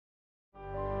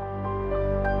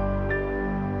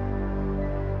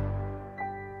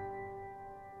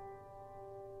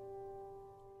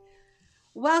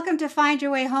Welcome to Find Your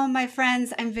Way Home, my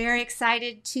friends. I'm very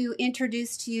excited to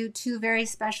introduce to you two very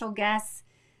special guests.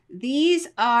 These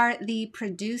are the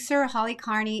producer, Holly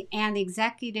Carney, and the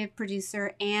executive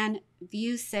producer, Ann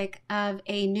Vucic, of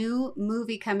a new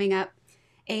movie coming up,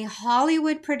 a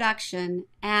Hollywood production,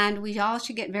 and we all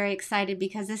should get very excited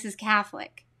because this is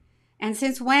Catholic. And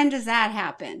since when does that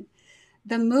happen?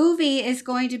 The movie is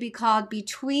going to be called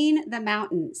Between the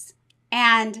Mountains.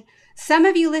 And some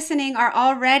of you listening are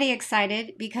already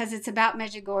excited because it's about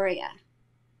Medjugorje.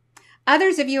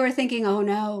 Others of you are thinking, oh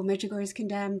no, Medjugorje is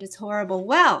condemned, it's horrible.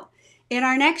 Well, in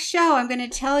our next show, I'm going to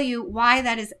tell you why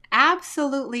that is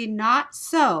absolutely not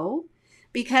so,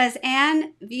 because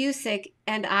Ann Vucic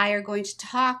and I are going to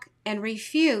talk and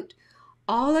refute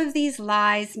all of these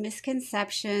lies,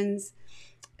 misconceptions,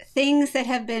 things that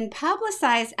have been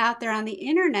publicized out there on the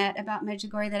internet about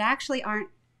Medjugorje that actually aren't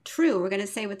true. We're going to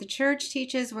say what the church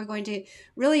teaches. We're going to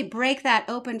really break that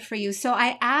open for you. So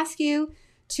I ask you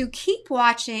to keep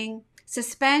watching,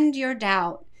 suspend your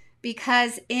doubt,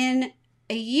 because in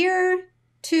a year,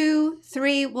 2,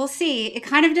 3, we'll see. It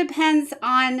kind of depends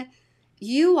on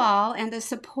you all and the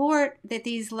support that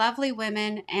these lovely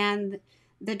women and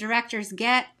the directors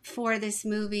get for this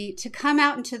movie to come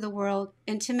out into the world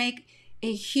and to make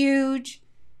a huge,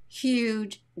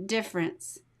 huge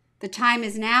difference. The time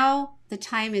is now. The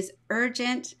time is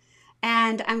urgent.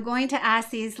 And I'm going to ask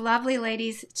these lovely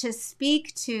ladies to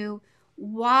speak to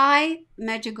why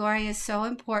Medjugorje is so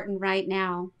important right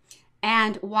now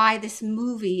and why this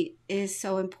movie is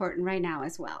so important right now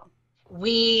as well.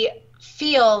 We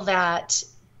feel that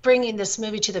bringing this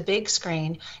movie to the big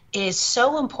screen is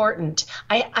so important.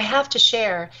 I have to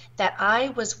share that I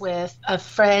was with a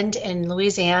friend in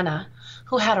Louisiana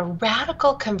who had a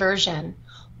radical conversion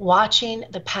watching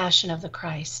The Passion of the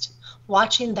Christ,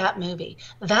 watching that movie.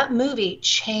 That movie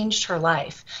changed her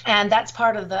life. And that's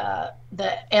part of the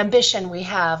ambition we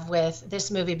have with this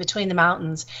movie, Between the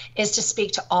Mountains, is to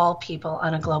speak to all people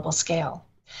on a global scale.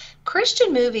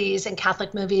 Christian movies and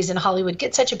Catholic movies in Hollywood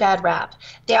get such a bad rap.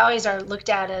 They always are looked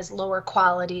at as lower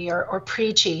quality or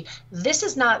preachy. This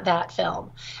is not that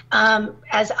film.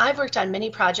 As I've worked on many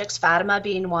projects, Fatima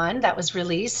being one that was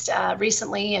released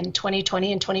recently in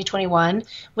 2020 and 2021,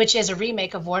 which is a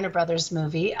remake of Warner Brothers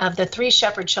movie of the 3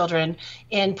 shepherd children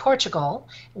in Portugal,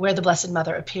 where the Blessed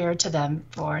Mother appeared to them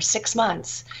for 6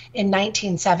 months in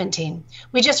 1917.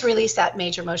 We just released that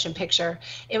major motion picture.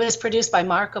 It was produced by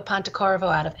Marco Pontecorvo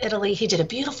out of Italy. He did a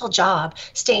beautiful job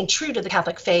staying true to the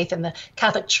Catholic faith and the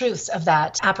Catholic truths of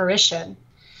that apparition.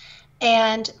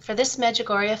 And for this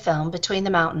Medjugorje film, Between the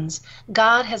Mountains,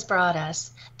 God has brought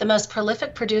us the most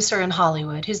prolific producer in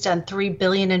Hollywood, who's done $3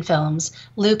 billion in films,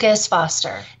 Lucas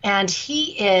Foster. And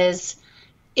he is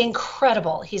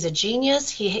incredible. He's a genius.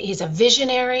 He's a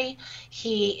visionary.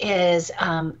 He is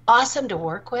awesome to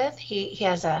work with. He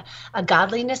has a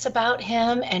godliness about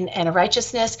him and a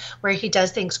righteousness where he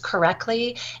does things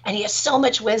correctly, and he has so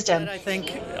much wisdom. I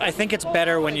think it's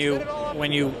better when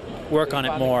you work on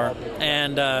it more.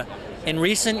 And in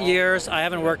recent years, I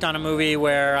haven't worked on a movie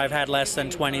where I've had less than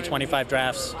 20, 25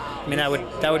 drafts. I mean, that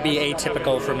would be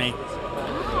atypical for me.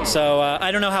 So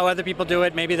I don't know how other people do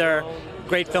it. Maybe they're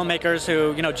great filmmakers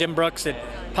who, Jim Brooks, it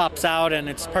pops out and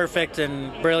it's perfect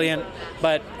and brilliant,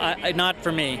 but not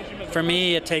for me. For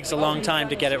me, it takes a long time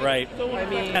to get it right.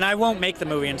 And I won't make the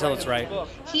movie until it's right.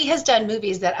 He has done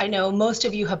movies that I know most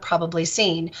of you have probably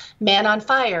seen. Man on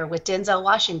Fire with Denzel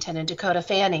Washington and Dakota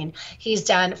Fanning. He's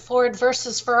done Ford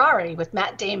versus Ferrari with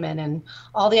Matt Damon and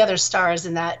all the other stars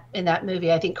in that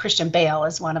movie. I think Christian Bale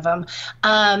is one of them.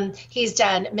 He's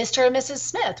done Mr. and Mrs.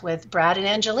 Smith with Brad and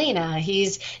Angelina.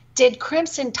 He's did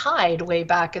Crimson Tide way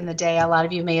back in the day. A lot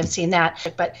of you may have seen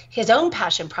that. But his own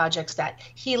passion projects that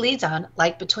he leads on,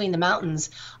 like Between the Mountains,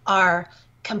 are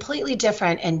completely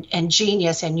different and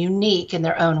genius and unique in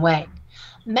their own way.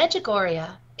 Medjugorje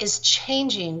is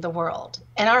changing the world,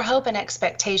 and our hope and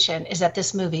expectation is that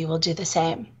this movie will do the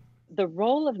same. The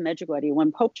role of Medjugorje,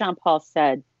 when Pope John Paul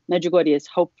said Medjugorje is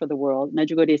hope for the world,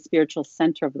 Medjugorje is spiritual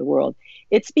center of the world,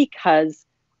 it's because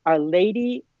Our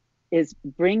Lady is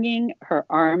bringing her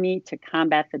army to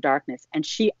combat the darkness. And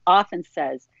she often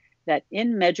says that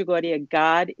in Medjugorje,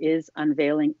 God is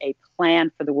unveiling a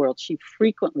plan for the world. She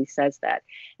frequently says that.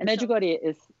 And Medjugorje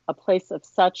is a place of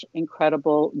such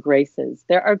incredible graces.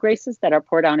 There are graces that are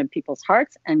poured out in people's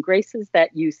hearts and graces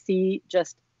that you see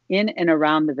just in and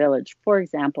around the village. For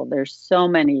example, there's so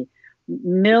many,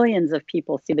 millions of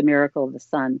people see the miracle of the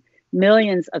sun.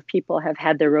 Millions of people have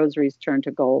had their rosaries turned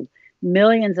to gold.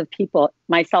 Millions of people,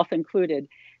 myself included,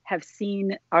 have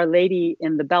seen Our Lady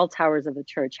in the bell towers of the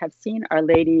church, have seen Our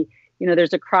Lady,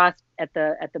 there's a cross at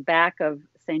the back of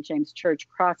St. James Church,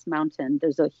 Cross Mountain.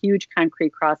 There's a huge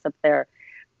concrete cross up there.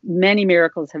 Many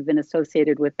miracles have been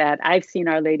associated with that. I've seen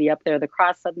Our Lady up there. The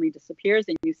cross suddenly disappears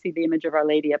and you see the image of Our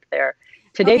Lady up there.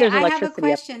 Today, there's electricity. I have a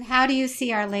question. How do you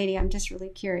see Our Lady? I'm just really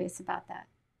curious about that.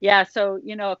 Yeah, so,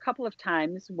 a couple of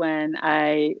times when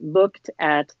I looked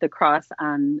at the cross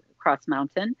on Cross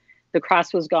Mountain, the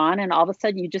cross was gone, and all of a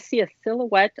sudden you just see a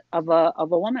silhouette of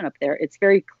a woman up there. It's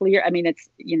very clear. I mean, it's,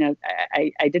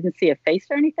 I didn't see a face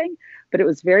or anything, but it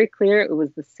was very clear. It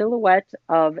was the silhouette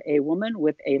of a woman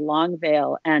with a long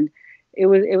veil, and it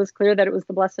was clear that it was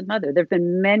the Blessed Mother. There have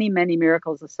been many, many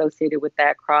miracles associated with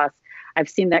that cross. I've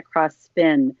seen that cross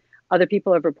spin. Other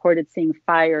people have reported seeing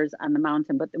fires on the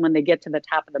mountain, but when they get to the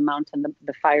top of the mountain,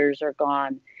 the fires are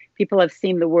gone. People have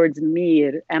seen the words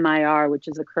Mir, M-I-R, which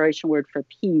is a Croatian word for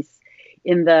peace,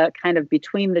 in the kind of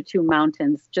between the two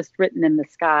mountains, just written in the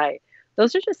sky.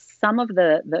 Those are just some of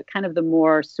the kind of the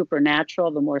more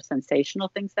supernatural, the more sensational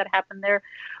things that happen there.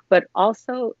 But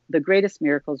also the greatest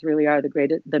miracles really are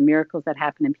the miracles that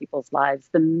happen in people's lives,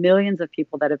 the millions of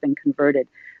people that have been converted,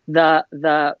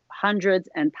 the hundreds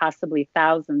and possibly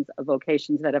thousands of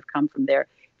vocations that have come from there,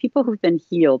 people who've been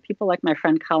healed, people like my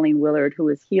friend Colleen Willard, who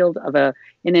was healed of an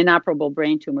inoperable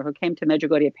brain tumor, who came to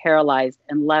Medjugorje paralyzed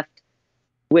and left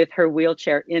with her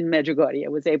wheelchair in Medjugorje,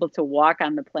 was able to walk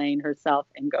on the plane herself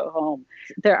and go home.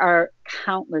 There are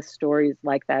countless stories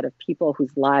like that of people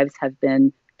whose lives have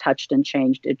been touched and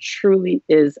changed. It truly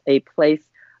is a place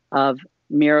of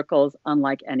miracles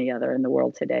unlike any other in the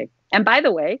world today. And by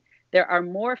the way, there are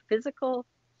more physical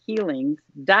healings,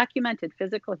 documented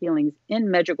physical healings in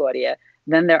Medjugorje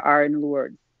than there are in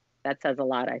Lourdes. That says a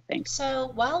lot, I think.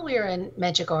 So while we were in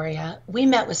Medjugorje, we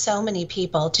met with so many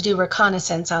people to do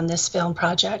reconnaissance on this film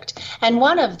project. And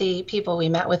one of the people we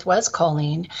met with was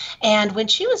Colleen. And when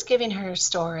she was giving her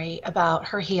story about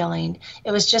her healing,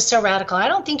 it was just so radical. I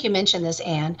don't think you mentioned this,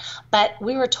 Ann, but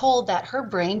we were told that her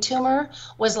brain tumor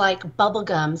was like bubble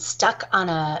gum stuck on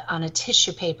a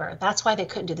tissue paper. That's why they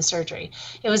couldn't do the surgery.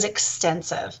 It was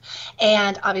extensive.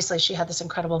 And obviously she had this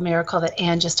incredible miracle that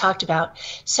Ann just talked about.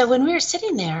 So when we were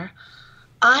sitting there,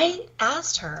 I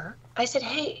asked her, I said,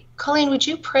 hey, Colleen, would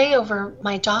you pray over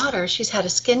my daughter? She's had a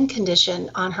skin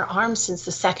condition on her arm since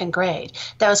the second grade.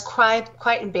 That was quite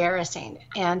embarrassing.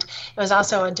 And it was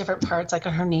also in different parts, like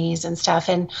on her knees and stuff.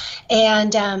 And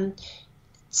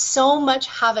so much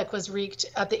havoc was wreaked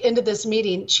at the end of this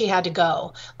meeting. She had to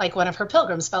go. Like one of her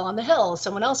pilgrims fell on the hill.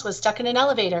 Someone else was stuck in an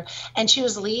elevator and she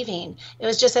was leaving. It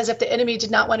was just as if the enemy did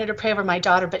not want her to pray over my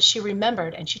daughter, but she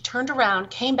remembered and she turned around,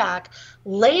 came back,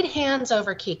 laid hands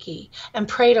over Kiki and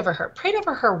prayed over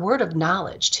her word of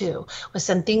knowledge too, with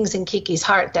some things in Kiki's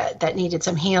heart that needed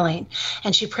some healing.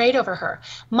 And she prayed over her.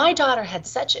 My daughter had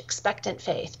such expectant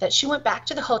faith that she went back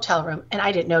to the hotel room, and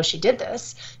I didn't know she did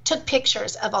this, took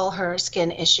pictures of all her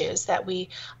skin issues that we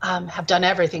have done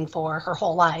everything for her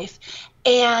whole life.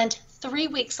 And 3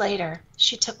 weeks later,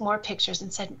 she took more pictures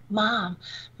and said, Mom,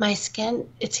 my skin,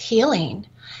 it's healing.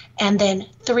 And then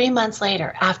 3 months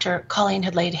later, after Colleen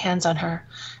had laid hands on her,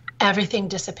 everything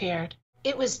disappeared.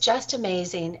 It was just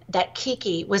amazing that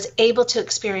Kiki was able to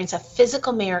experience a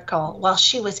physical miracle while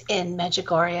she was in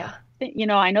Medjugorje.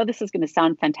 I know this is going to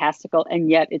sound fantastical, and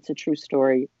yet it's a true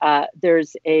story. There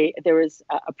was a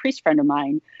priest friend of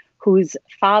mine whose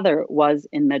father was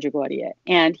in Medjugorje,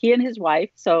 and he and his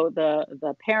wife, so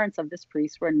the parents of this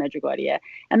priest were in Medjugorje,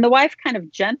 and the wife kind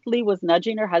of gently was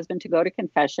nudging her husband to go to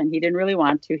confession. He didn't really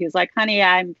want to. He was like, honey,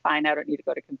 I'm fine. I don't need to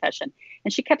go to confession.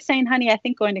 And she kept saying, honey, I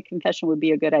think going to confession would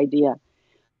be a good idea.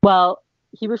 Well,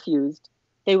 he refused.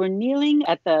 They were kneeling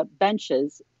at the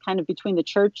benches kind of between the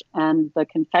church and the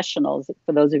confessionals,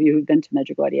 for those of you who've been to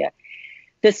Medjugorje.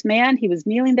 This man, he was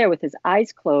kneeling there with his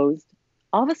eyes closed.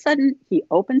 All of a sudden, he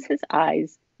opens his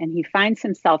eyes and he finds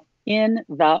himself in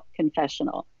the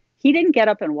confessional. He didn't get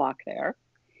up and walk there.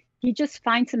 He just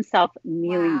finds himself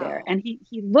kneeling there. And he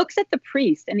looks at the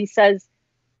priest and he says,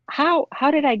 how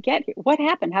did I get here? What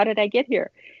happened? How did I get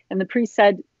here? And the priest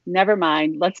said, never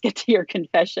mind, let's get to your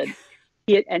confession.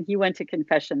 He went to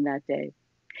confession that day.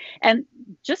 And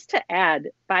just to add,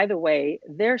 by the way,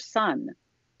 their son,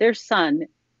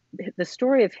 the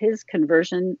story of his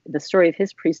conversion, the story of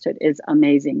his priesthood is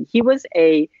amazing. He was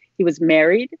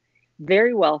married,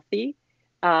 very wealthy.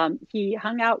 He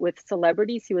hung out with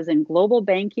celebrities. He was in global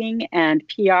banking and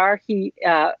PR.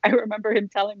 I remember him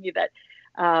telling me that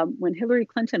when Hillary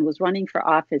Clinton was running for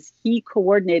office, he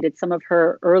coordinated some of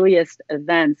her earliest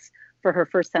events for her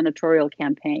first senatorial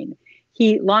campaign.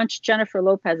 He launched Jennifer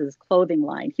Lopez's clothing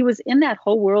line. He was in that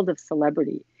whole world of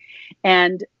celebrity.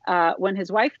 And when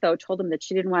his wife, though, told him that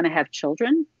she didn't want to have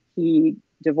children, he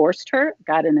divorced her,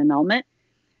 got an annulment.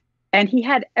 And he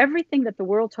had everything that the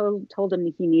world told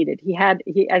him he needed.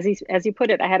 As he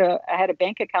put it, I had a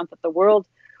bank account that the world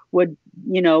would,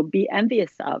 be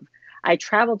envious of. I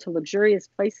traveled to luxurious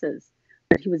places,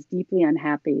 but he was deeply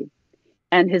unhappy.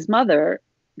 And his mother,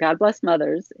 God bless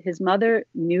mothers, his mother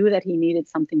knew that he needed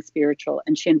something spiritual,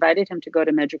 and she invited him to go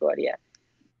to Medjugorje.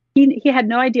 He had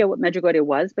no idea what Medjugorje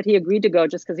was, but he agreed to go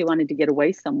just because he wanted to get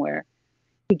away somewhere.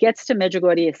 He gets to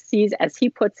Medjugorje, sees, as he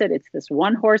puts it, it's this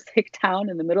one-horse hick town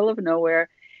in the middle of nowhere.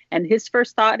 And his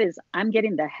first thought is, I'm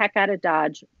getting the heck out of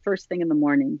Dodge first thing in the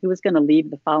morning. He was going to leave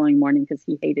the following morning because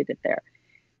he hated it there.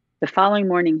 The following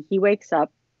morning, he wakes up.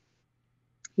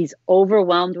 He's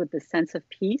overwhelmed with the sense of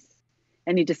peace,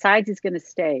 and he decides he's going to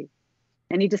stay.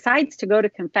 And he decides to go to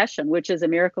confession, which is a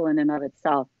miracle in and of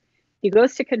itself. He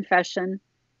goes to confession.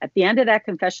 At the end of that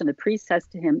confession, the priest says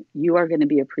to him, you are going to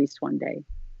be a priest one day.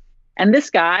 And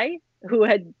this guy, who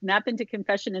had not been to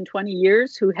confession in 20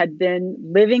 years, who had been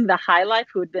living the high life,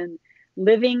 who had been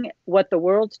living what the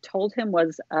world told him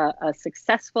was a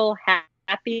successful,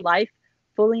 happy life,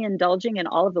 fully indulging in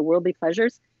all of the worldly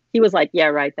pleasures, he was like, yeah,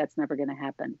 right, that's never going to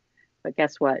happen. But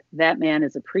guess what? That man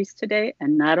is a priest today,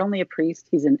 and not only a priest,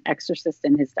 he's an exorcist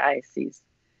in his diocese.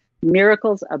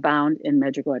 Miracles abound in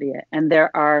Medjugorje, and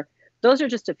those are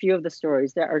just a few of the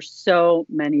stories. There are so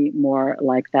many more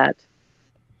like that.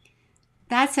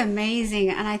 That's amazing.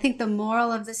 And I think the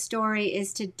moral of the story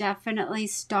is to definitely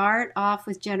start off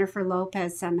with Jennifer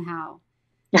Lopez somehow.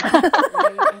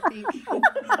 I think.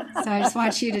 So I just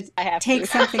want you to take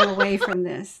something away from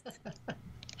this.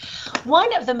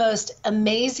 One of the most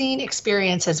amazing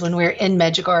experiences when we were in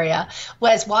Medjugorje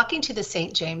was walking to the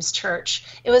St. James Church.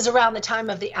 It was around the time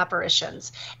of the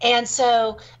apparitions. And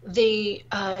so the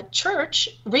church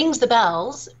rings the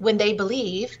bells when they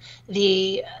believe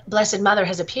the Blessed Mother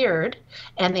has appeared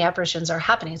and the apparitions are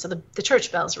happening. So the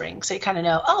church bells ring. So you kind of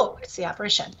know, oh, it's the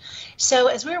apparition. So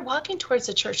as we were walking towards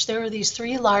the church, there were these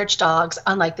 3 large dogs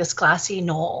on like this glassy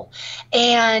knoll.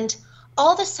 And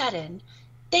all of a sudden,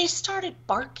 they started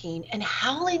barking and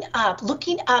howling up,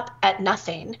 looking up at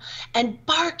nothing and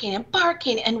barking and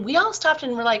barking. And we all stopped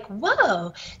and were like,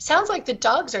 whoa, sounds like the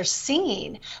dogs are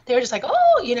singing. They were just like,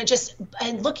 oh, just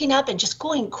and looking up and just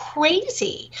going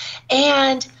crazy.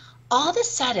 And all of a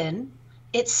sudden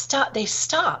they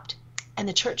stopped and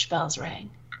the church bells rang.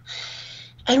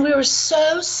 And we were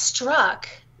so struck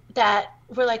that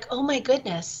we're like, oh my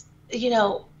goodness,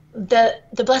 the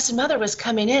Blessed Mother was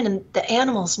coming in and the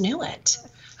animals knew it.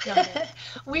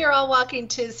 We were all walking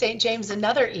to St. James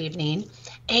another evening,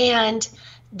 and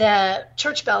the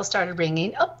church bell started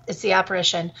ringing. Oh, it's the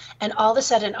apparition. And all of a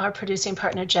sudden, our producing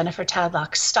partner, Jennifer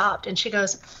Tadlock, stopped, and she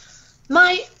goes,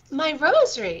 my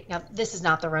rosary. Now, this is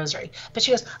not the rosary, but she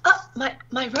goes, oh,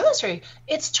 my rosary,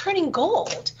 it's turning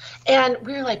gold. And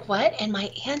we were like, what? And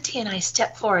my auntie and I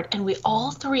stepped forward, and we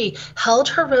all 3 held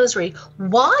her rosary,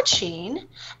 watching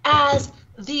as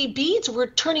the beads were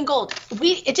turning gold.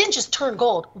 It didn't just turn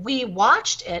gold. We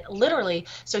watched it literally.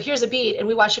 So here's a bead, and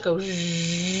we watched it go,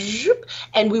 zoop,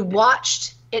 and we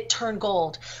watched it turn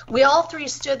gold. We all 3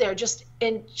 stood there just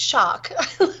in shock,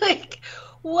 like,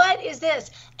 what is this?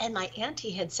 And my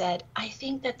auntie had said, I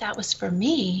think that was for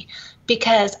me,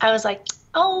 because I was like,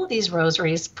 oh, these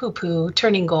rosaries, poo-poo,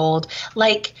 turning gold,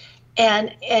 like.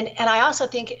 And I also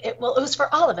think it was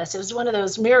for all of us. It was one of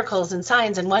those miracles and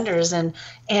signs and wonders. And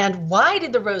why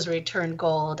did the rosary turn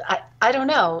gold? I don't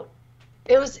know.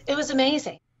 It was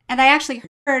amazing. And I actually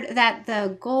heard that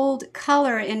the gold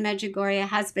color in Medjugorje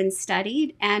has been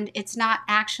studied, and it's not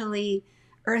actually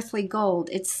earthly gold.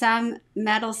 It's some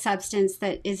metal substance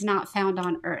that is not found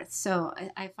on Earth. So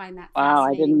I find that wow,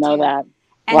 I didn't know too. That.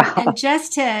 And, wow. And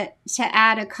just to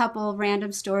add a couple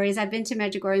random stories, I've been to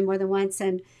Medjugorje more than once,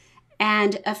 and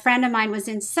a friend of mine was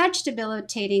in such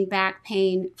debilitating back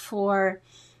pain for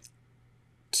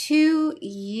 2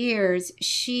 years.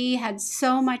 She had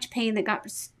so much pain that got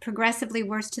progressively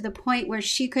worse to the point where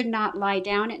she could not lie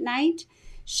down at night.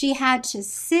 She had to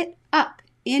sit up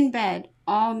in bed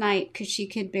all night because she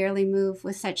could barely move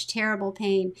with such terrible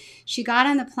pain. She got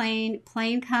on the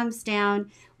plane comes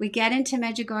down. We get into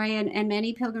Medjugorje, and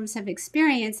many pilgrims have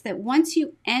experienced that once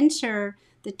you enter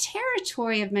the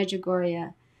territory of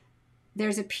Medjugorje,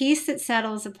 there's a peace that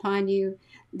settles upon you.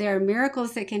 There are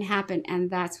miracles that can happen, and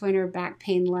that's when her back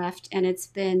pain left. And it's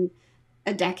been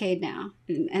a decade now,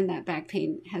 and that back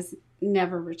pain has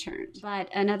never returned. But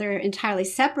another entirely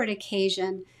separate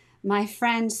occasion, my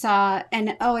friend saw,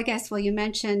 and you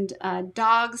mentioned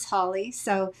dogs, Holly.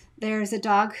 So there's a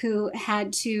dog who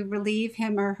had to relieve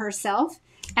him or herself,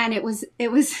 and it was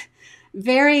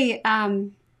very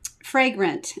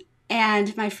fragrant.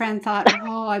 And my friend thought,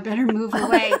 oh, I better move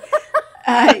away.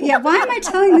 Yeah, why am I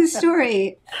telling this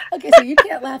story? Okay, so you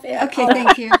can't laugh at. Okay,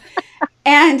 thank you.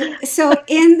 And so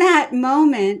in that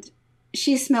moment,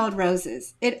 she smelled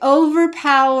roses. It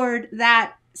overpowered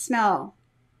that smell.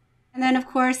 And then, of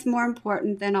course, more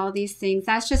important than all these things,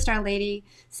 that's just Our Lady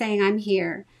saying, I'm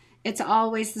here. It's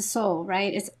always the soul,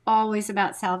 right? It's always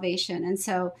about salvation. And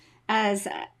so, as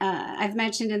I've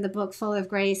mentioned in the book Full of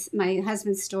Grace, my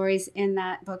husband's stories in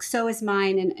that book, so is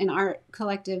mine, and our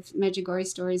collective Medjugorje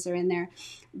stories are in there.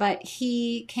 But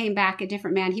he came back a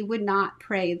different man. He would not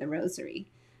pray the rosary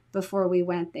before we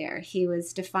went there. He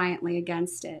was defiantly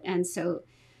against it. And so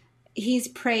he's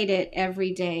prayed it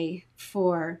every day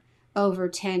for over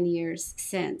 10 years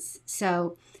since.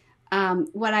 So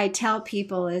what I tell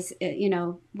people is,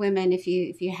 women, if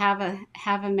you have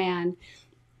a man,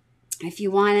 if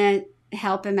you want to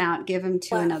help him out, give him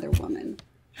to another woman.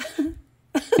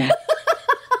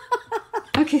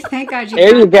 Okay, thank God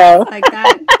you go. Like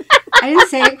that. I didn't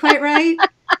say it quite right.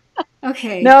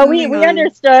 Okay. No, we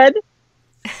understood.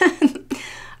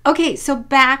 Okay, so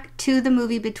back to the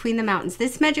movie Between the Mountains.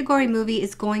 This Medjugorje movie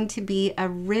is going to be a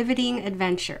riveting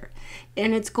adventure,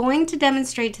 and it's going to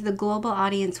demonstrate to the global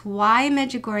audience why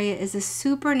Medjugorje is a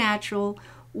supernatural,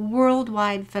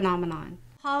 worldwide phenomenon.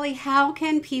 Holly, how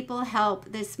can people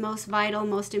help this most vital,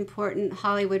 most important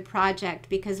Hollywood project?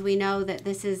 Because we know that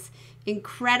this is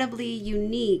incredibly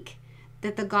unique,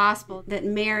 that the gospel, that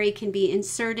Mary can be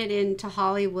inserted into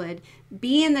Hollywood,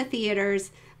 be in the theaters,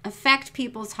 affect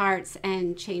people's hearts,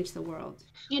 and change the world.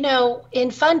 In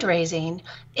fundraising,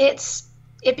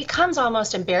 it becomes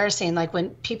almost embarrassing. Like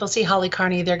when people see Holly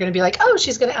Carney, they're going to be like, oh,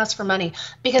 she's going to ask for money,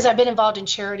 because I've been involved in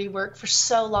charity work for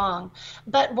so long.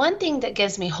 But one thing that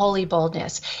gives me holy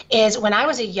boldness is when I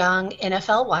was a young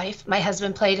NFL wife, my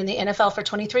husband played in the NFL for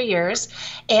 23 years,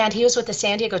 and he was with the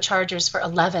San Diego Chargers for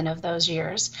 11 of those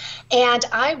years. And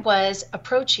I was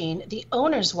approaching the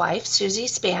owner's wife, Susie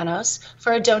Spanos,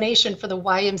 for a donation for the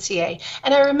YMCA.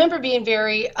 And I remember being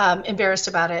very embarrassed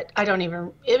about it.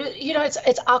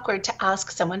 It's awkward to ask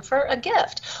someone for a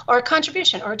gift or a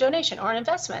contribution or a donation or an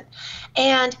investment.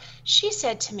 And she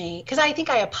said to me, because I think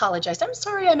I apologized, I'm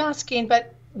sorry I'm asking,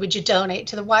 but would you donate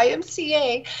to the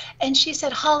YMCA? And she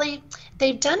said, Holly,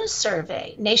 they've done a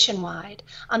survey nationwide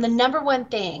on the number one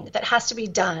thing that has to be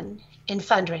done in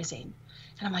fundraising.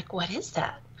 And I'm like, what is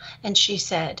that? And she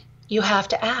said, you have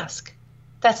to ask.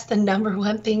 That's the number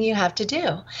one thing you have to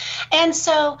do. And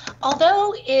so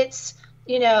although it's,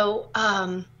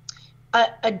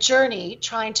 a journey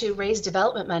trying to raise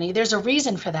development money, there's a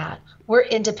reason for that. We're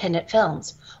independent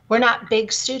films. We're not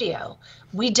big studio.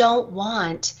 We don't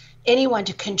want anyone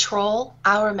to control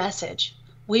our message.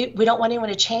 We don't want anyone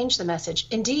to change the message.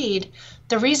 Indeed,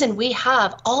 the reason we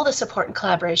have all the support and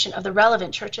collaboration of the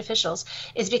relevant church officials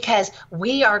is because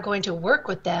we are going to work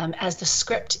with them as the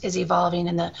script is evolving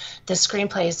and the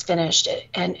screenplay is finished,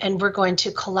 and we're going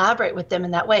to collaborate with them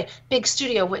in that way. Big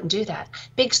studio wouldn't do that.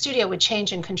 Big studio would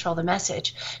change and control the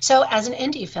message. So as an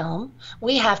indie film,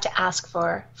 we have to ask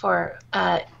for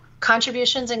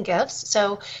contributions and gifts.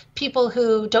 So people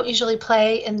who don't usually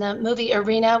play in the movie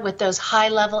arena with those high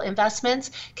level investments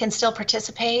can still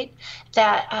participate.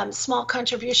 That small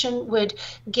contribution would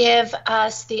give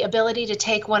us the ability to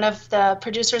take one of the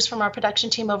producers from our production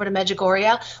team over to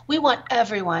Medjugorje. We want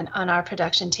everyone on our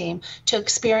production team to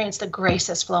experience the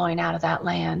graces flowing out of that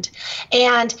land.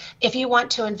 And if you want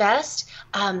to invest,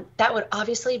 that would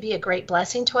obviously be a great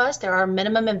blessing to us. There are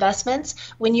minimum investments.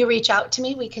 When you reach out to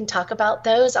me, we can talk about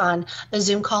those on a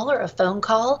Zoom call or a phone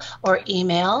call or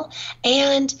email.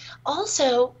 And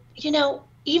also,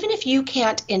 even if you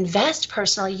can't invest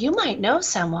personally, you might know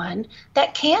someone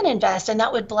that can invest, and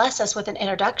that would bless us with an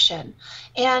introduction.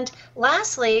 And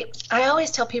lastly, I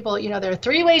always tell people, there are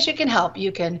 3 ways you can help.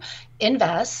 You can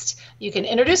invest, you can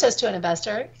introduce us to an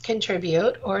investor,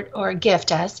 contribute, or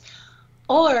gift us,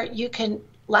 or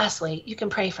lastly, you can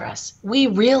pray for us. We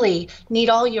really need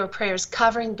all your prayers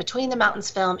covering Between the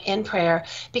Mountains film in prayer,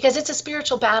 because it's a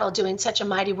spiritual battle doing such a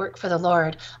mighty work for the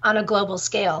Lord on a global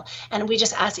scale. And we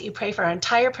just ask that you pray for our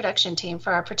entire production team,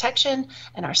 for our protection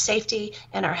and our safety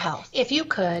and our health. If you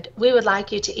could, we would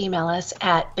like you to email us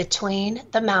at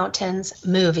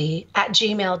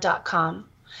betweenthemountainsmovie@gmail.com.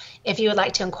 If you would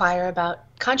like to inquire about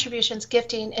contributions,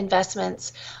 gifting,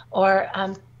 investments, or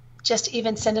just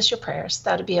even send us your prayers,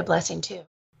 that would be a blessing too.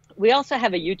 We also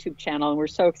have a YouTube channel, and we're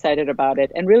so excited about it.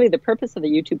 And really, the purpose of the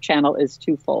YouTube channel is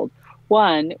twofold.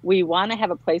 One, we want to have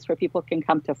a place where people can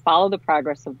come to follow the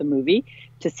progress of the movie,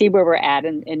 to see where we're at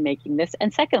in making this.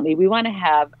 And secondly, we want to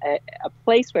have a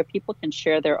place where people can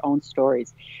share their own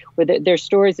stories, their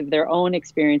stories of their own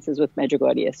experiences with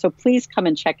Medjugorje. So please come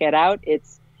and check it out.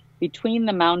 It's Between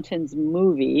the Mountains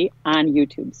movie on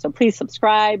YouTube. So please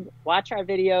subscribe, watch our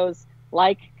videos,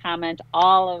 like, comment,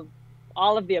 all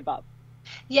of the above.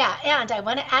 Yeah, and I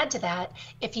want to add to that,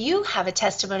 if you have a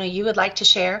testimony you would like to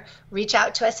share, reach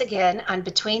out to us again on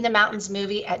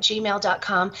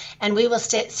betweenthemountains@gmail.com, and we will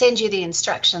send you the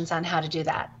instructions on how to do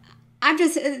that.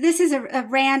 This is a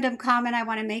random comment I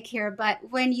want to make here,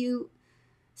 but when you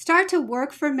start to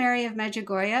work for Mary of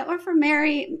Medjugorje, or for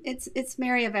Mary, it's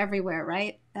Mary of everywhere,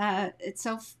 right? It's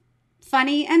so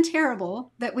funny and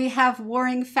terrible that we have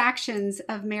warring factions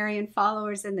of Marian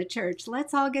followers in the church.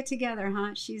 Let's all get together,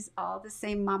 huh? She's all the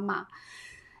same mama.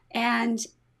 And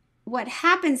what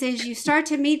happens is you start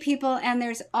to meet people and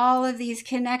there's all of these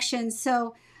connections.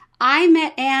 So I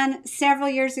met Ann several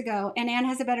years ago, and Ann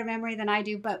has a better memory than I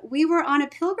do, but we were on a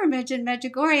pilgrimage in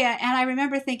Medjugorje, and I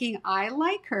remember thinking, I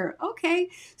like her. Okay.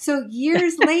 So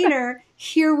years later,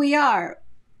 here we are.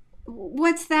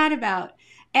 What's that about?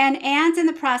 And Ann's in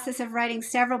the process of writing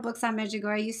several books on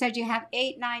Medjugorje. You said you have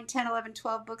 8, 9, 10, 11,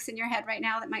 12 books in your head right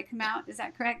now that might come out. Is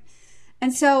that correct?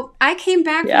 And so I came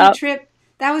back from the trip.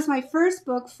 That was my first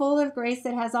book, Full of Grace,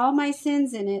 that has all my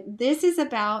sins in it. This is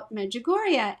about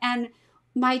Medjugorje. And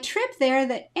my trip there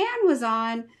that Ann was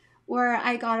on, where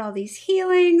I got all these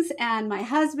healings and my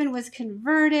husband was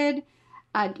converted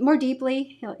more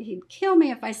deeply. He'd kill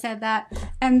me if I said that.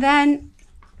 And then,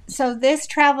 so this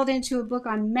traveled into a book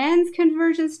on men's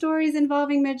conversion stories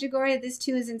involving Medjugorje. This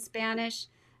too is in Spanish,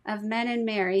 of Men and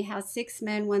Mary, how 6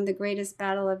 men won the greatest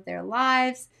battle of their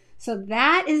lives. So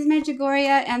that is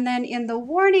Medjugorje. And then in the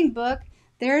warning book,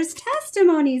 there's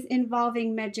testimonies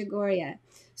involving Medjugorje.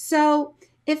 So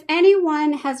if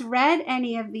anyone has read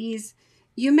any of these,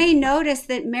 you may notice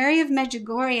that Mary of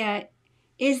Medjugorje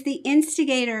is the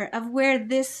instigator of where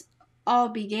this all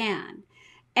began.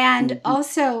 And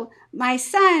also, my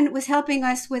son was helping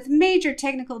us with major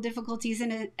technical difficulties.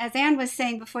 And as Ann was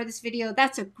saying before this video,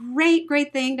 that's a great,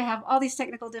 great thing to have all these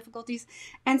technical difficulties.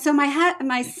 And so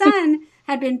my son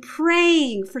had been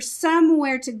praying for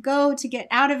somewhere to go to get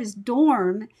out of his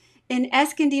dorm in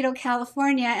Escondido,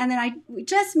 California. And then we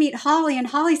just meet Holly, and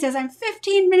Holly says, I'm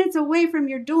 15 minutes away from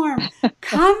your dorm.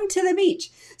 Come to the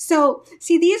beach. So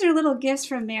see, these are little gifts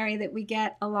from Mary that we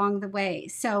get along the way.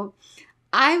 So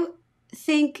I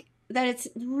think that it's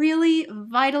really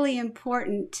vitally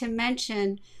important to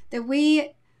mention that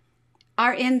we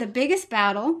are in the biggest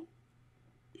battle,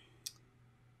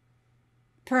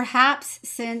 perhaps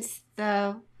since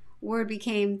the Word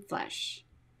became flesh.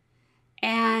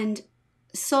 And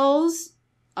souls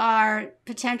are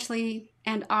potentially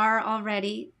and are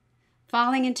already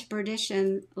falling into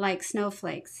perdition like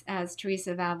snowflakes, as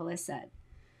Teresa of Avila said.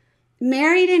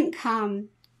 Mary didn't come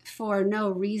for no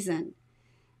reason.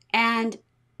 And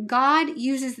God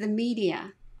uses the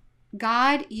media.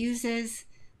 God uses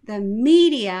the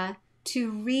media to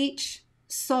reach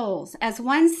souls. As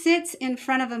one sits in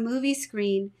front of a movie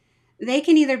screen, they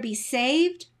can either be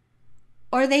saved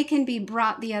or they can be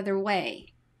brought the other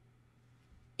way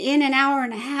in an hour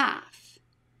and a half.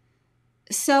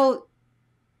 So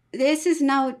this is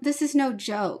no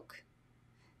joke.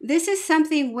 This is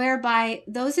something whereby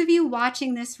those of you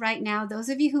watching this right now, those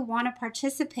of you who want to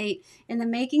participate in the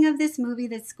making of this movie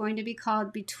that's going to be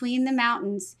called Between the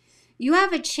Mountains, you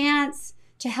have a chance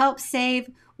to help save,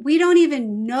 we don't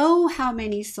even know how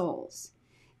many souls.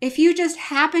 If you just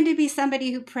happen to be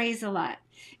somebody who prays a lot,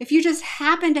 if you just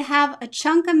happen to have a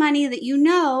chunk of money that you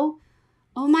know,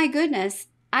 oh my goodness,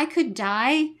 I could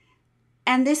die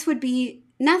and this would be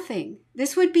nothing.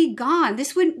 This would be gone.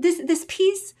 This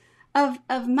piece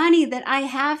of money that I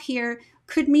have here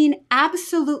could mean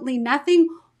absolutely nothing,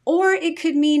 or it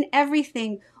could mean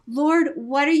everything. Lord,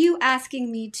 what are you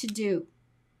asking me to do?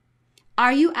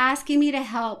 Are you asking me to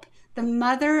help the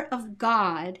Mother of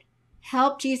God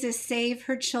help Jesus save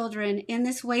her children in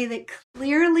this way that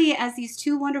clearly, as these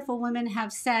 2 wonderful women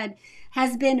have said,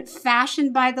 has been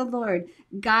fashioned by the Lord,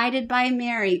 guided by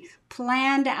Mary,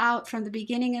 planned out from the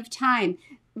beginning of time?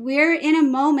 We're in a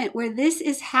moment where this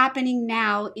is happening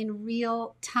now in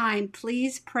real time.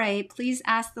 Please pray. Please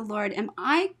ask the Lord, am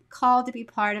I called to be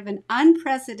part of an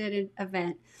unprecedented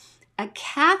event, a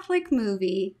Catholic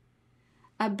movie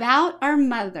about our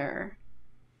mother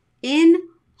in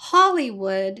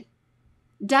Hollywood,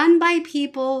 done by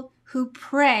people who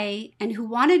pray and who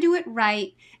want to do it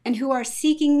right and who are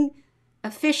seeking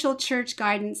official church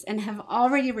guidance and have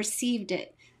already received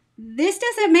it? This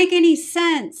doesn't make any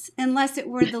sense unless it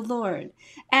were the Lord.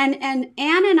 And Ann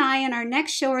and I in our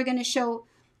next show are going to show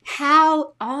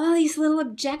how all these little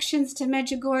objections to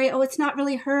Medjugorje, oh, it's not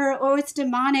really her, oh, it's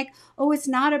demonic, oh, it's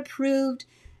not approved.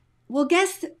 Well,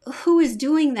 guess who is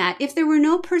doing that? If there were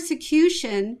no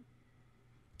persecution,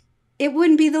 it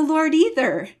wouldn't be the Lord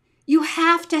either. You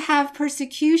have to have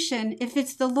persecution if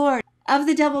it's the Lord. Of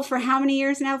the devil for how many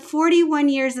years now? 41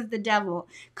 years of the devil,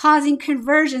 causing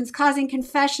conversions, causing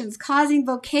confessions, causing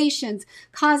vocations,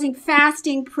 causing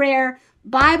fasting, prayer,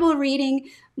 Bible reading,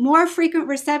 more frequent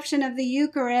reception of the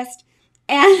Eucharist,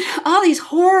 and all these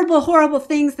horrible, horrible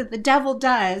things that the devil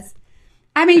does.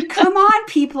 I mean, come on,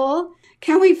 people.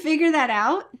 Can we figure that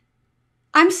out?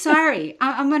 I'm sorry.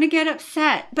 I'm going to get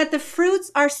upset. But the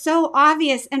fruits are so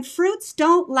obvious, and fruits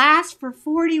don't last for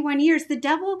 41 years. The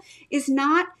devil is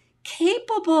not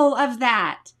capable of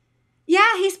that.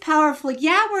 Yeah, he's powerful.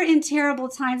 Yeah, we're in terrible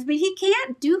times, but he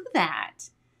can't do that.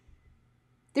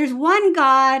 There's one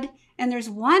God and there's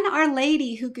one Our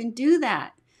Lady who can do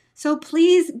that. So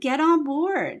please get on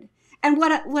board. And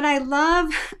what I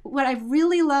love, what I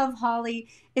really love, Holly,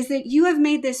 is that you have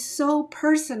made this so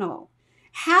personal.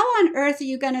 How on earth are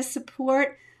you going to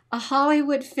support a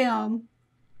Hollywood film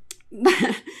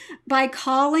by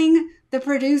calling the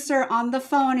producer on the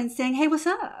phone and saying, "Hey, what's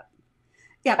up?"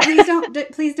 Yeah,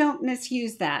 please don't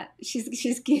misuse that.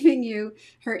 She's giving you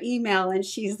her email and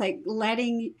she's like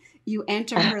letting you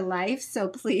enter her life. So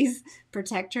please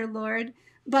protect her, Lord.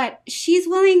 But she's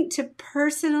willing to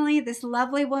personally, this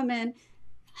lovely woman,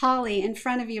 Holly, in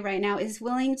front of you right now, is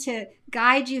willing to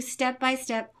guide you step by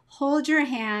step, hold your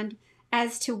hand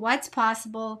as to what's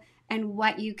possible and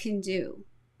what you can do.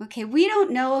 Okay, we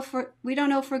don't know if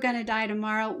we're going to die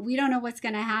tomorrow. We don't know what's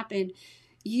going to happen.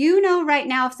 You know right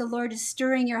now if the Lord is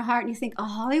stirring your heart and you think, a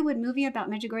Hollywood movie about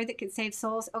Medjugorje that could save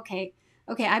souls. Okay,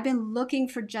 I've been looking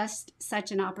for just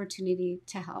such an opportunity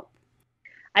to help.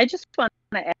 I just want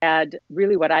to add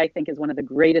really what I think is one of the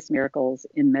greatest miracles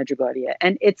in Medjugorje.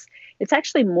 And it's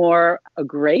actually more a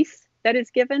grace that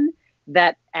is given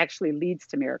that actually leads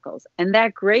to miracles. And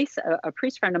that grace, a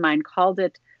priest friend of mine called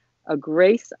it a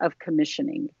grace of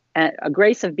commissioning, a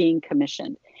grace of being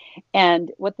commissioned.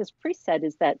 And what this priest said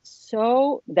is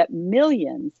that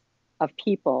millions of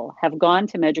people have gone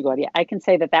to Medjugorje. I can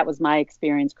say that was my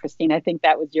experience, Christine. I think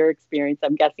that was your experience.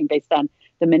 I'm guessing based on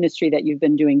the ministry that you've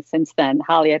been doing since then.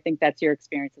 Holly, I think that's your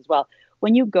experience as well.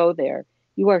 When you go there,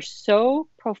 you are so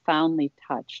profoundly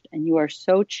touched and you are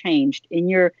so changed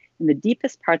in the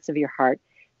deepest parts of your heart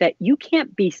that you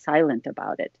can't be silent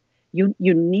about it. You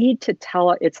need to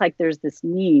tell. It's like there's this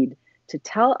need to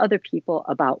tell other people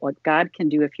about what God can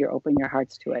do if you open your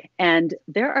hearts to it. And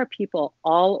there are people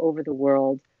all over the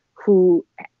world who,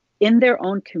 in their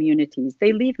own communities,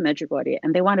 they leave Medjugorje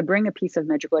and they want to bring a piece of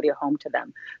Medjugorje home to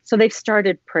them. So they've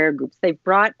started prayer groups. They've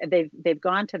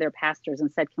gone to their pastors and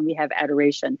said, "Can we have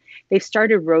adoration?" They've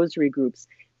started rosary groups.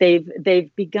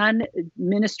 They've begun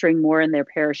ministering more in their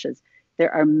parishes.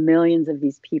 There are millions of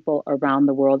these people around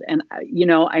the world. And,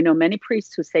 I know many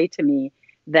priests who say to me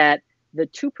that the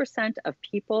 2% of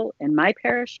people in my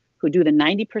parish who do the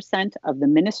 90% of the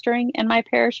ministering in my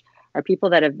parish are people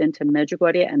that have been to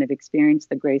Medjugorje and have experienced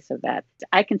the grace of that.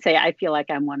 I can say I feel like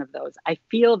I'm one of those. I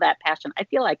feel that passion. I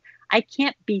feel like I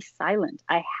can't be silent.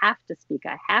 I have to speak.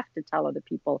 I have to tell other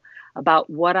people about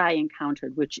what I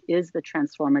encountered, which is the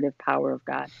transformative power of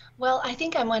God. Well, I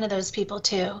think I'm one of those people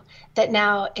too that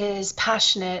now is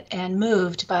passionate and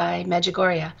moved by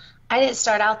Medjugorje. I didn't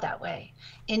start out that way.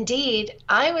 Indeed,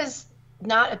 I was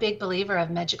not a big believer of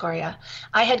Medjugorje.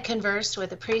 I had conversed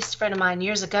with a priest friend of mine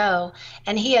years ago,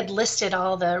 and he had listed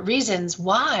all the reasons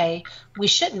why we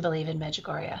shouldn't believe in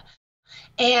Medjugorje.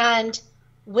 And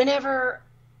whenever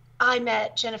I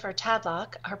met Jennifer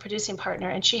Tadlock, our producing partner,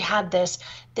 and she had this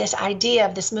idea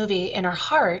of this movie in her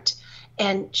heart,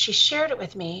 and she shared it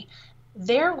with me,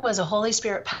 there was a Holy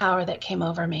Spirit power that came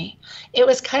over me. It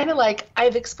was kind of like,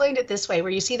 I've explained it this way,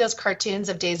 where you see those cartoons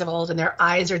of days of old and their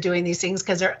eyes are doing these things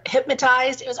because they're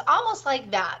hypnotized. It was almost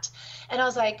like that. And I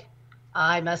was like,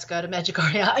 I must go to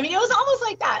Medjugorje. I mean, it was almost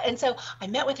like that. And so I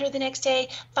met with her the next day.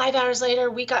 5 hours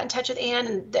later, we got in touch with Ann.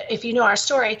 And if you know our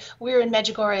story, we were in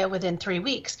Medjugorje within 3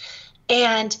 weeks.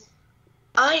 And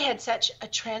I had such a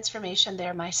transformation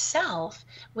there myself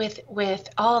with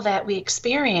all that we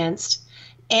experienced.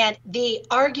 And the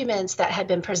arguments that had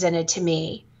been presented to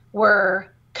me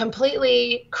were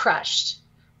completely crushed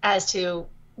as to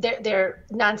they're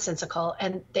nonsensical,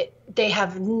 and they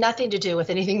have nothing to do with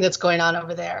anything that's going on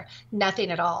over there,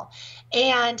 nothing at all.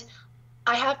 And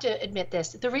I have to admit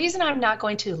this, the reason I'm not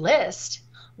going to list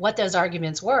what those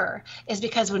arguments were is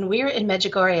because when we were in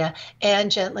Medjugorje, Anne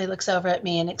gently looks over at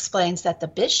me and explains that the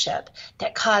bishop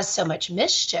that caused so much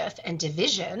mischief and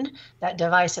division, that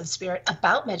divisive spirit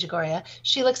about Medjugorje,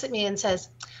 she looks at me and says,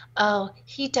 "Oh,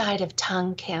 he died of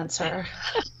tongue cancer."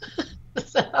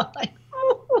 So I'm like,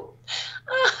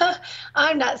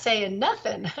 I'm not saying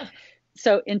nothing.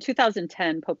 So in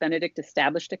 2010, Pope Benedict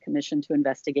established a commission to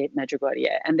investigate Medjugorje,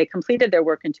 and they completed their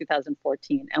work in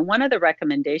 2014. And one of the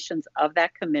recommendations of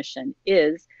that commission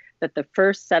is that the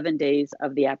first 7 days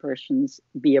of the apparitions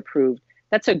be approved.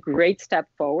 That's a great step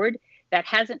forward. That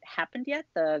hasn't happened yet.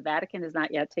 The Vatican has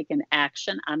not yet taken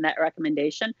action on that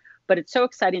recommendation, but it's so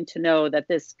exciting to know that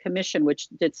this commission, which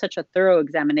did such a thorough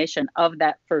examination of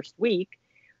that first week,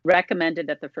 recommended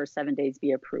that the first 7 days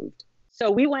be approved. So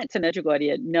we went to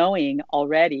Medjugorje knowing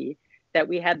already that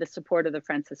we had the support of the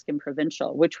Franciscan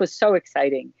Provincial, which was so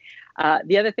exciting.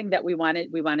 The other thing that we wanted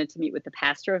to meet with the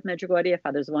pastor of Medjugorje,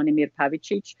 Father Zvonimir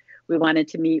Pavicic. We wanted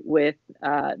to meet with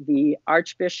the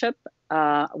Archbishop,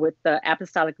 with the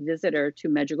Apostolic Visitor to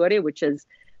Medjugorje, which is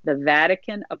the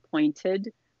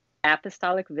Vatican-appointed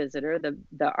Apostolic Visitor,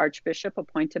 the Archbishop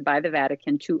appointed by the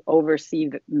Vatican to oversee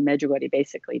Medjugorje,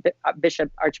 basically,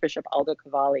 Archbishop Aldo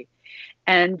Cavalli.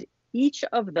 And each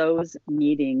of those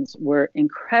meetings were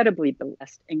incredibly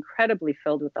blessed, incredibly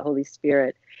filled with the Holy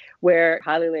Spirit, where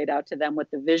Holly laid out to them what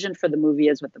the vision for the movie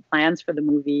is, what the plans for the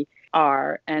movie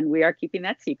are. And we are keeping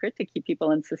that secret to keep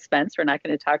people in suspense. We're not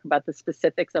going to talk about the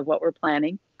specifics of what we're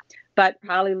planning. But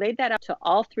Holly laid that out to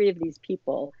all three of these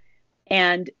people.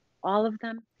 And all of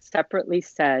them separately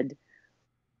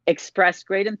expressed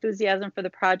great enthusiasm for the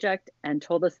project and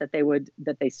told us that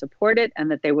they support it and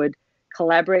that they would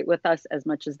collaborate with us as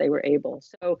much as they were able.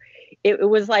 So it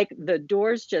was like the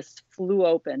doors just flew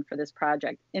open for this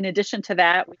project. In addition to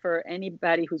that, for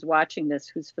anybody who's watching this,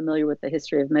 who's familiar with the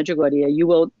history of Medjugorje, you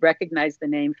will recognize the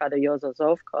name Father Jozo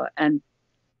Zovko. And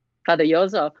Father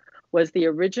Jozo was the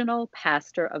original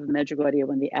pastor of Medjugorje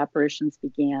when the apparitions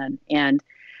began. And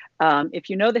if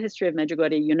you know the history of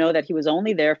Medjugorje, you know that he was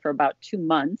only there for about 2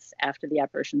 months after the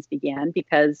apparitions began,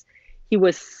 because he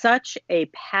was such a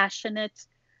passionate.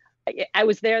 I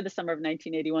was there the summer of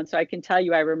 1981, so I can tell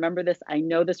you, I remember this. I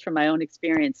know this from my own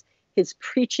experience. His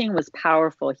preaching was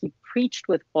powerful. He preached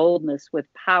with boldness,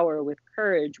 with power, with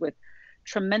courage, with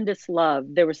tremendous love.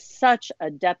 There was such a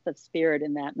depth of spirit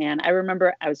in that man. I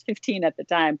remember, I was 15 at the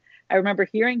time. I remember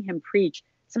hearing him preach.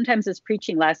 Sometimes his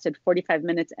preaching lasted 45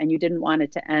 minutes and you didn't want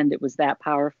it to end. It was that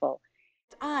powerful.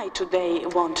 I today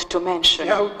want to mention.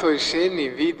 Ja u toj ženi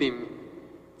vidim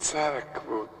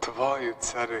crkvu, tvoju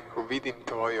crkvu, vidim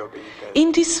tvoju obitelj.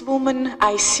 In this woman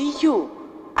I see you.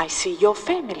 I see your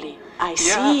family. I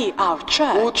see our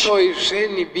church. U toj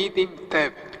ženi vidim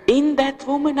tebe. In that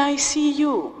woman I see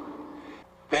you.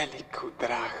 Veliku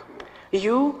drahmu.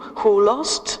 You who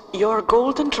lost your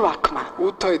golden drachma.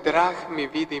 U toj drahmi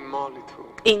vidim molitvu.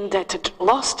 In that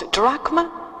lost drachma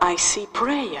I see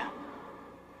prayer.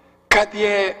 Kad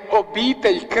je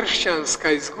obitelj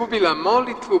kršćanska izgubila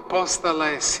molitvu, postala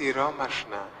je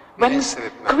siromašna,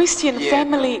 nesretna. When Christian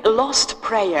family lost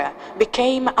prayer,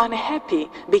 became unhappy,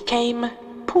 became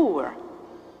poor.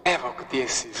 Evo gdje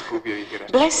si izgubio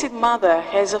igrač. Blessed Mother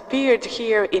has appeared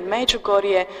here in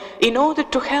Medjugorje in order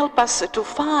to help us to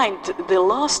find the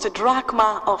lost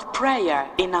drachma of prayer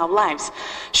in our lives.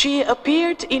 She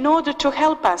appeared in order to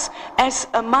help us as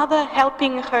a mother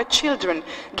helping her children,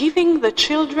 giving the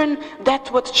children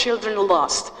that what children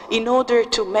lost in order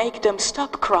to make them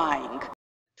stop crying.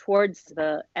 Towards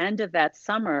the end of that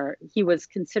summer, he was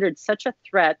considered such a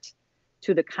threat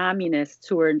to the communists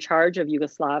who were in charge of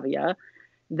Yugoslavia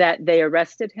that they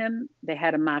arrested him. They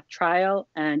had a mock trial,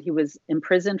 and he was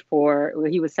imprisoned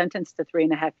he was sentenced to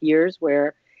 3.5 years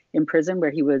in prison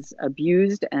where he was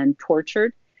abused and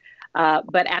tortured.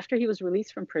 But after he was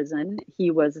released from prison,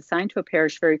 he was assigned to a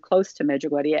parish very close to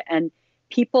Medjugorje, and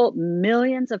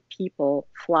millions of people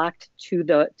flocked to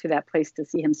that place to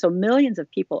see him. So millions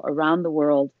of people around the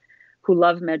world who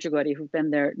love Medjugorje, who've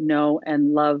been there, know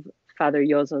and love Father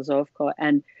Jozo Zovko,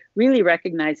 and really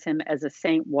recognize him as a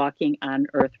saint walking on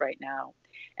earth right now.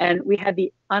 And we had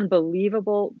the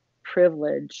unbelievable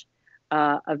privilege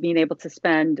of being able to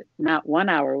spend not 1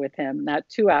 hour with him, not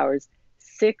 2 hours,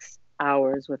 6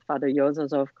 hours with Father Jozo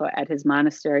Zovko at his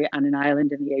monastery on an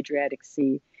island in the Adriatic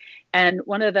Sea. And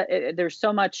there's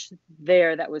so much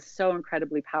there that was so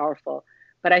incredibly powerful.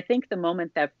 But I think the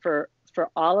moment that for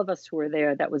all of us who were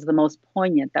there, that was the most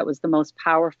poignant, that was the most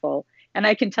powerful. And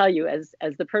I can tell you, as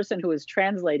the person who was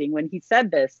translating, when he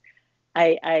said this,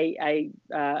 I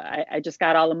just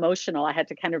got all emotional. I had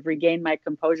to kind of regain my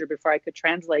composure before I could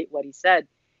translate what he said.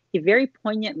 He very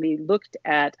poignantly looked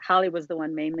at, Holly was the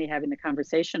one mainly having the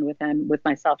conversation with him, with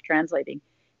myself translating.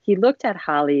 He looked at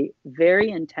Holly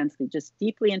very intensely, just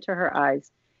deeply into her eyes.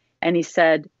 And he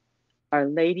said, Our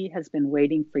Lady has been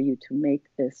waiting for you to make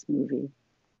this movie.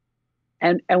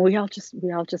 And we all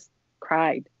just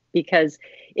cried, because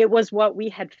it was what we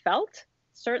had felt,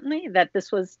 certainly, that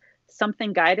this was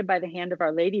something guided by the hand of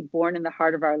Our Lady, born in the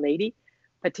heart of Our Lady.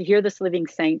 But to hear this living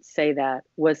saint say that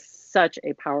was such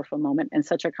a powerful moment and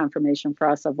such a confirmation for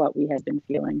us of what we had been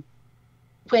feeling.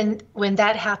 When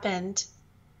that happened,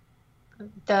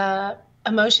 the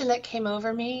emotion that came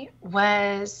over me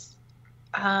was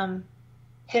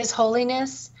His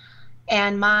holiness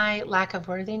and my lack of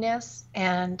worthiness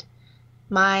and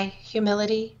my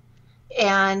humility.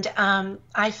 And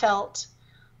I felt,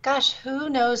 gosh, who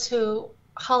knows who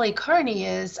Holly Carney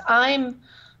is? I'm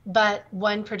but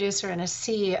one producer in a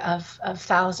sea of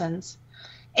thousands.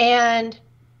 But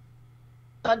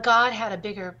God had a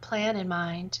bigger plan in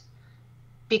mind,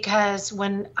 because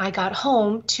when I got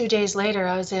home 2 days later,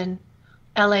 I was in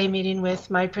LA meeting with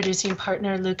my producing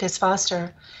partner, Lucas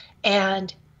Foster,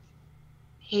 and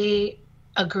he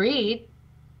agreed,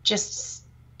 just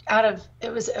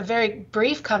it was a very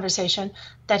brief conversation,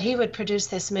 that he would produce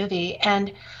this movie.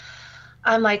 And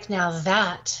I'm like, now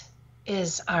that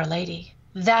is Our Lady.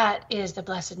 That is the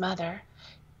Blessed Mother,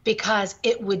 because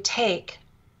it would take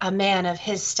a man of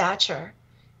his stature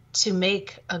to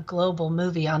make a global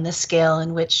movie on the scale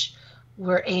in which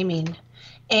we're aiming.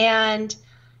 And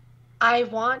I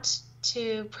want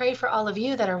to pray for all of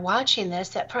you that are watching this,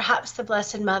 that perhaps the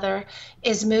Blessed Mother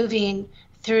is moving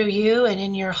through you and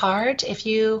in your heart. If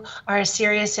you are a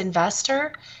serious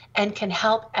investor and can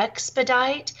help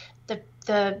expedite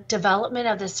the development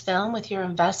of this film with your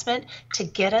investment to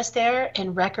get us there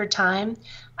in record time,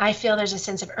 I feel there's a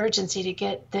sense of urgency to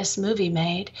get this movie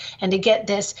made and to get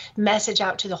this message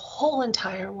out to the whole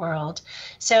entire world.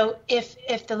 So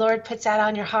if the Lord puts that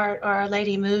on your heart, or Our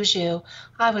Lady moves you,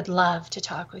 I would love to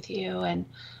talk with you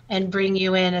and bring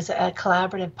you in as a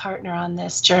collaborative partner on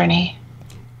this journey.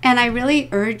 And I really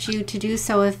urge you to do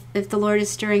so if the Lord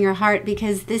is stirring your heart,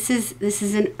 because this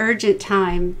is an urgent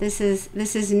time. This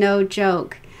is no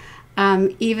joke.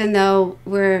 Even though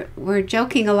we're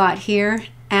joking a lot here,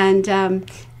 and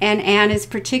Ann is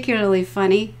particularly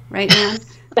funny, right, Ann?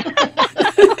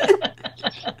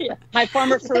 Yeah. My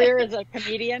former career as a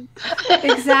comedian.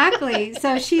 Exactly.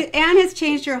 So Ann has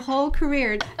changed her whole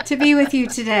career to be with you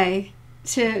today,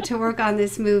 to work on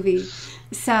this movie.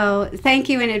 So thank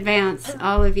you in advance,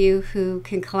 all of you who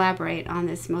can collaborate on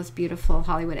this most beautiful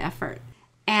Hollywood effort.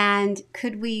 And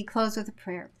could we close with a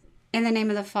prayer? In the name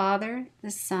of the Father,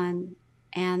 the Son,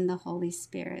 and the Holy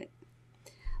Spirit.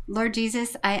 Lord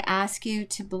Jesus, I ask you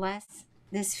to bless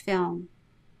this film.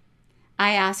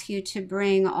 I ask you to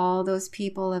bring all those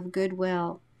people of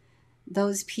goodwill,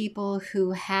 those people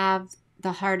who have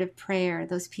the heart of prayer,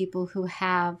 those people who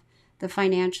have the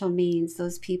financial means,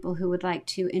 those people who would like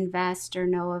to invest or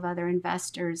know of other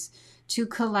investors, to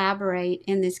collaborate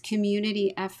in this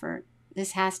community effort.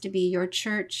 This has to be your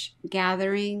church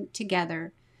gathering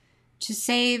together to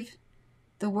save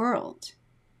the world.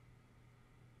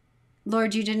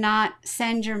 Lord, you did not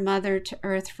send your mother to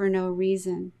earth for no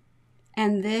reason.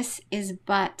 And this is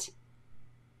but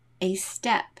a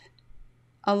step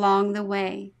along the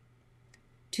way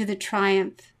to the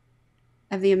triumph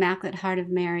of the Immaculate Heart of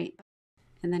Mary.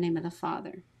 In the name of the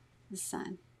Father, the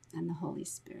Son, and the Holy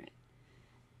Spirit.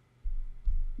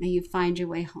 May you find your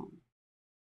way home.